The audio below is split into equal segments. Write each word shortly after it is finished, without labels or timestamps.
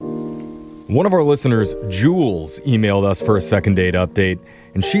One of our listeners, Jules, emailed us for a second date update,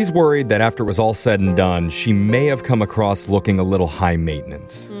 and she's worried that after it was all said and done, she may have come across looking a little high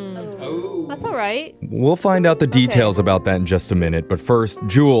maintenance. That's all right. We'll find out the details about that in just a minute, but first,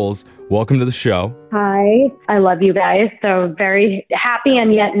 Jules, welcome to the show. Hi, I love you guys. So very happy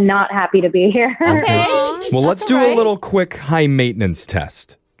and yet not happy to be here. Okay. Well, let's do a little quick high maintenance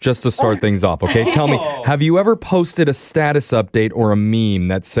test. Just to start things off, okay? Tell me, have you ever posted a status update or a meme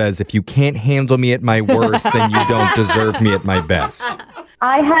that says, if you can't handle me at my worst, then you don't deserve me at my best?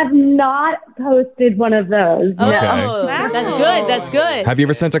 I have not posted one of those. Oh, No. that's good. That's good. Have you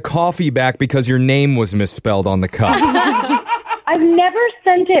ever sent a coffee back because your name was misspelled on the cup? I've never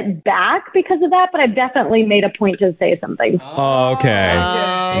sent it back because of that, but I've definitely made a point to say something. Okay.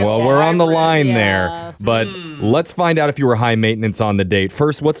 Well, we're on the line there, but let's find out if you were high maintenance on the date.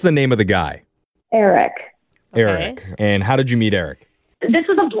 First, what's the name of the guy? Eric. Eric. And how did you meet Eric? This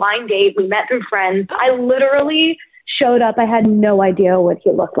was a blind date. We met through friends. I literally showed up. I had no idea what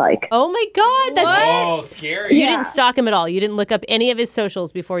he looked like. Oh my God. That's scary. You didn't stalk him at all. You didn't look up any of his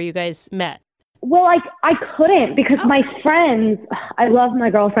socials before you guys met. Well, I couldn't because my friends, I love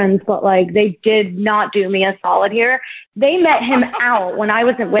my girlfriends, but like they did not do me a solid here. They met him out when I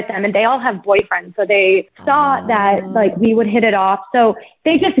wasn't with them and they all have boyfriends. So they thought that like we would hit it off. So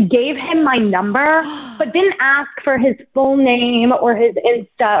they just gave him my number, but didn't ask for his full name or his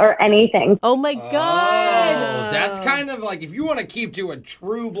Insta or anything. Oh my God. Oh, that's kind of like if you want to keep to a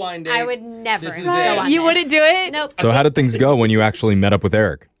true blind date. I would never This is go it. on You this. wouldn't do it? Nope. So how did things go when you actually met up with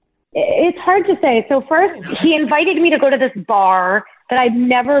Eric? It's hard to say. So first, he invited me to go to this bar that I've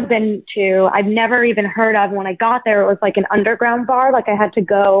never been to. I've never even heard of. When I got there, it was like an underground bar. Like I had to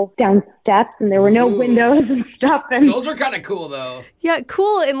go down steps and there were no windows and stuff. And Those are kind of cool, though. Yeah,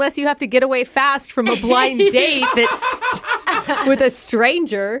 cool, unless you have to get away fast from a blind date that's with a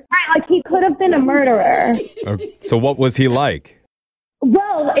stranger. like he could have been a murderer. So what was he like?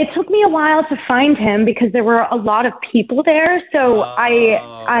 Well, it took me a while to find him because there were a lot of people there. So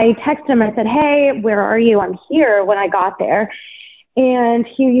I texted him. I said, "Hey, where are you? I'm here." When I got there, and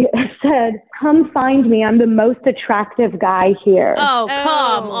he said, "Come find me. I'm the most attractive guy here." Oh,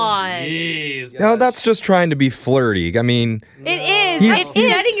 come on. Jeez. No, that's just trying to be flirty. I mean, It is. He's- It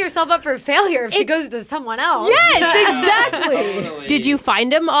is. Setting yourself up for failure if she goes to someone else. Yes, exactly. Totally. Did you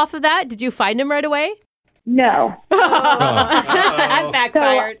find him off of that? Did you find him right away? No. That So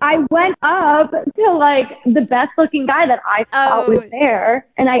backfired. I went up to like the best looking guy that I thought was there,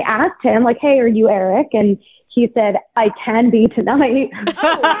 and I asked him like, "Hey, are you Eric?" And he said, "I can be tonight."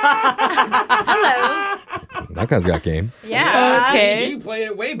 Hello. that guy's got game. Yeah. Okay. You play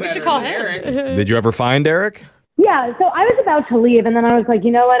it way better should call than him. Eric. Did you ever find Eric? Yeah, so I was about to leave, and then I was like, you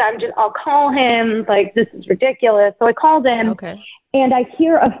know what? I'll call him. Like, this is ridiculous. So I called him, Okay. and I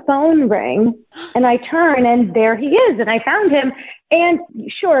hear a phone ring, and I turn, and there he is, and I found him. And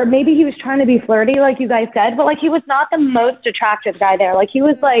sure, maybe he was trying to be flirty, like you guys said, but like he was not the most attractive guy there. Like he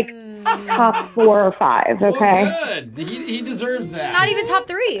was like top 4 or 5. Okay. Well, good. He deserves that. Not even top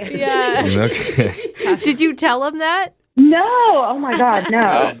 3. Yeah. Okay. Did you tell him that? No, oh my God,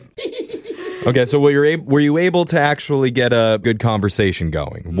 no. Okay, so were you able to actually get a good conversation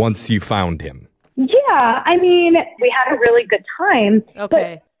going once you found him? Yeah, I mean, we had a really good time.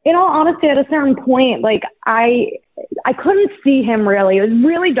 Okay. But in all honesty, at a certain point, like I couldn't see him really. It was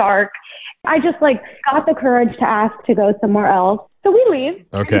really dark. I just like got the courage to ask to go somewhere else. So we leave.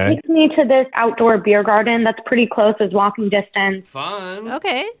 Okay. He takes me to this outdoor beer garden that's pretty close as walking distance. Fun.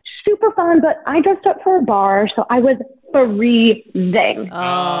 Okay. Super fun, but I dressed up for a bar, so I was freezing.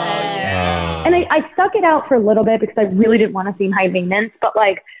 Oh, yeah. And I stuck it out for a little bit because I really didn't want to seem high maintenance. But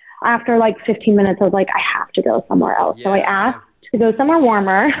like after like 15 minutes, I was like, I have to go somewhere else. So I asked to go somewhere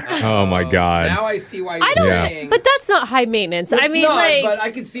warmer. Oh my God. Now I see why I you're don't saying. But that's not high maintenance. I It's mean, not, like, but I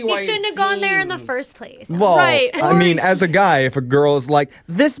can see why He shouldn't have gone there in the first place. Well, Right. I mean, as a guy, if a girl is like,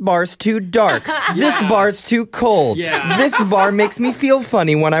 this bar's too dark, this bar's too cold, Yeah. this bar makes me feel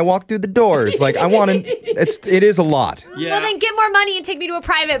funny when I walk through the doors. Like, it is a lot. Yeah. Well, then get more money and take me to a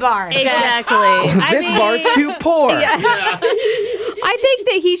private bar. okay? exactly. This bar's too poor. I think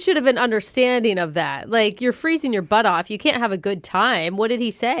that he should have been understanding of that. Like, you're freezing your butt off. You can't have a good time. What did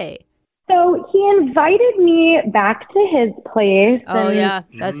he say? So he invited me back to his place. Oh, and yeah.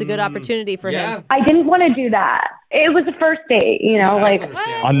 That's a good opportunity for him. I didn't want to do that. It was a first date, you know, That's like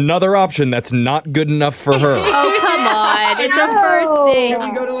understandable. Another option that's not good enough for her. Oh, come on. It's a No. first date. Can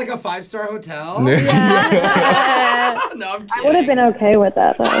we go to like a 5-star hotel? Yeah. No, I'm I would have kidding. been okay with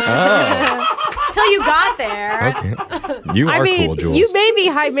that though. Oh. Till you got there. Okay. You are I mean, cool, Jules. you may be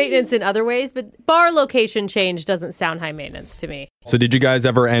high maintenance in other ways, but bar location change doesn't sound high maintenance to me. So did you guys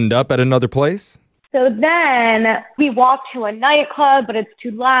ever end up at another place? So then we walk to a nightclub, but it's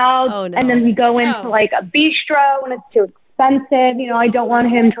too loud. Oh, no. And then we go into like a bistro and it's too expensive. You know, I don't want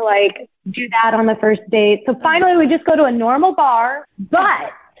him to like do that on the first date. So finally we just go to a normal bar,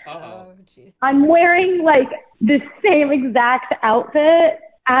 but I'm wearing like the same exact outfit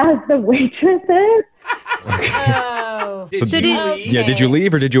as the waitresses. Oh. Did you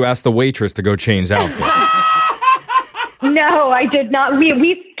leave or did you ask the waitress to go change outfits? No, I did not.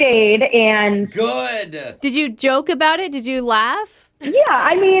 We stayed and Good. Did you joke about it? Did you laugh? yeah,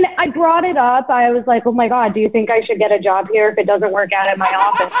 I mean, I brought it up. I was like, oh my God, do you think I should get a job here if it doesn't work out at my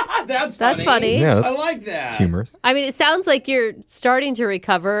office? That's funny. Yeah, I like that. It's humorous. I mean, it sounds like you're starting to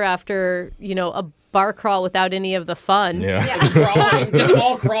recover after, a bar crawl without any of the fun. Yeah. Crawling. Just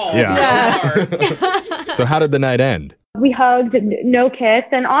all crawl. Yeah. So how did the night end? We hugged, no kiss,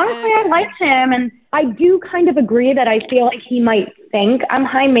 and honestly, I liked him, and I do kind of agree that I feel like he might think I'm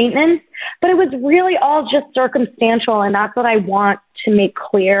high maintenance, but it was really all just circumstantial, and that's what I want to make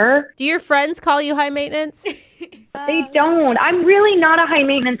clear. Do your friends call you high maintenance? They don't. I'm really not a high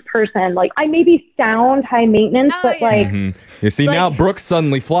maintenance person. Like, I maybe sound high maintenance, but like, You see, now Brooke's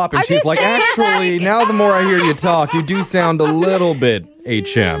suddenly flopping. I'm She's just like, saying, actually, now the more I hear you talk, you do sound a little bit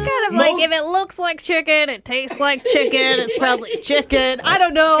HM. Kind of like if it looks like chicken, it tastes like chicken, it's probably chicken. I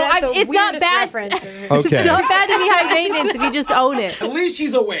don't know. It's not bad. Okay. It's not bad to be high maintenance if you just own it. At least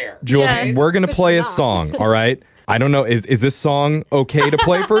she's aware. Jules, Yeah. we're going to play a song, all right? I don't know. Is this song okay to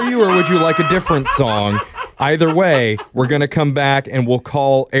play for you, or would you like a different song? Either way, we're going to come back and we'll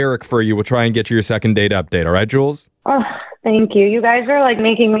call Eric for you. We'll try and get you your second date update. All right, Jules? oh, thank you. You guys are like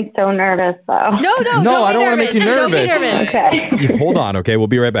making me so nervous, though. No, I don't want to make you Don't be nervous. nervous. Okay. Hold on, okay? We'll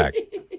be right back.